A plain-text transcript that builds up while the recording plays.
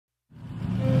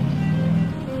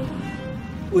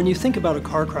When you think about a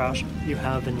car crash, you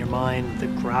have in your mind the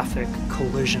graphic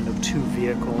collision of two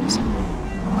vehicles.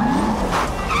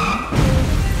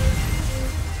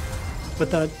 But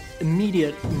that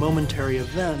immediate momentary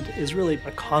event is really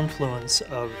a confluence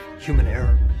of human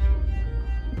error.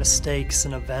 Mistakes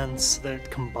and events that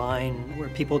combine where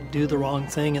people do the wrong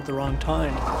thing at the wrong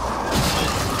time.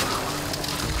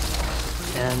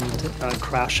 And a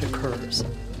crash occurs.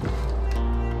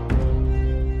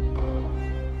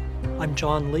 I'm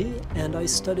John Lee, and I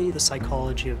study the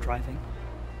psychology of driving.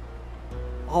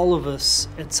 All of us,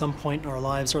 at some point in our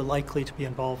lives, are likely to be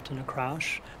involved in a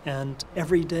crash, and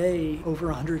every day, over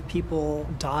 100 people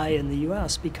die in the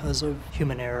US because of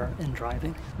human error in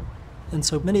driving. And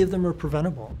so many of them are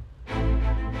preventable.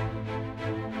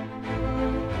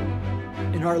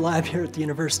 In our lab here at the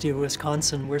University of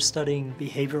Wisconsin, we're studying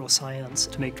behavioral science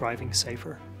to make driving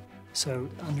safer. So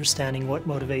understanding what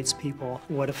motivates people,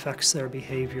 what affects their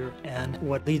behavior, and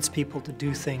what leads people to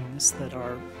do things that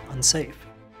are unsafe.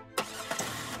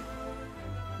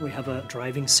 We have a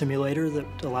driving simulator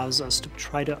that allows us to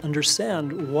try to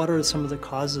understand what are some of the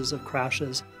causes of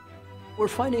crashes. We're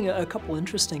finding a couple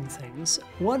interesting things.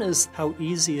 One is how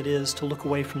easy it is to look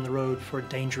away from the road for a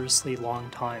dangerously long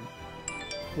time.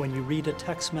 When you read a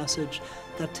text message,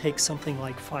 that takes something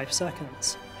like 5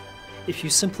 seconds. If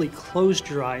you simply closed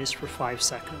your eyes for 5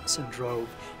 seconds and drove,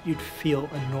 you'd feel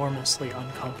enormously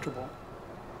uncomfortable.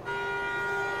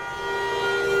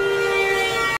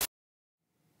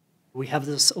 We have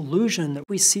this illusion that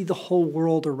we see the whole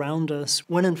world around us,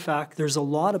 when in fact there's a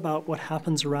lot about what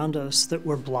happens around us that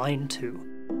we're blind to.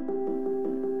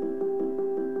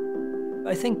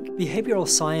 I think behavioral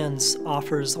science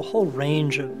offers a whole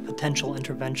range of potential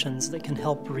interventions that can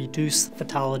help reduce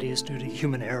fatalities due to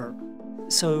human error.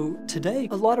 So today,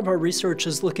 a lot of our research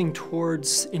is looking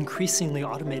towards increasingly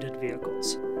automated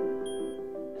vehicles.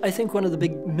 I think one of the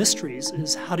big mysteries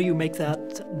is how do you make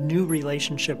that new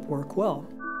relationship work well?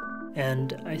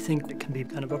 And I think it can be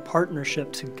kind of a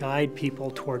partnership to guide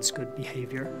people towards good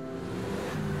behavior.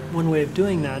 One way of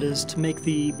doing that is to make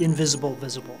the invisible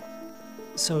visible.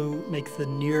 So make the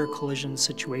near collision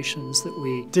situations that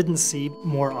we didn't see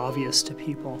more obvious to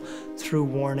people through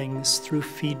warnings, through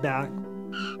feedback,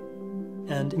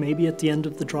 and maybe at the end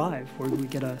of the drive where we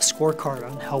get a scorecard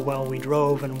on how well we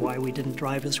drove and why we didn't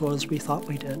drive as well as we thought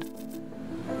we did.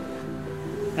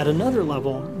 At another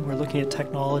level, we're looking at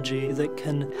technology that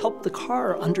can help the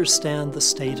car understand the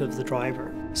state of the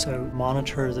driver. So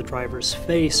monitor the driver's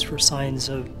face for signs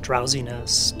of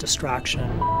drowsiness, distraction,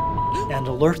 and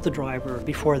alert the driver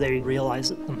before they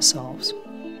realize it themselves.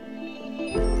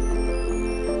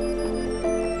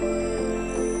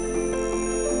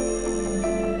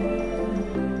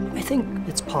 I think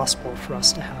it's possible for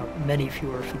us to have many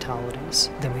fewer fatalities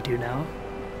than we do now.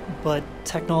 But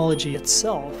technology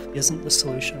itself isn't the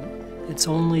solution. It's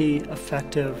only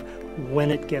effective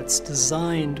when it gets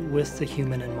designed with the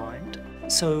human in mind.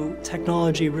 So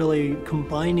technology really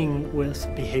combining with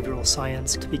behavioral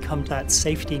science to become that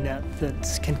safety net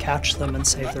that can catch them and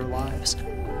save their lives.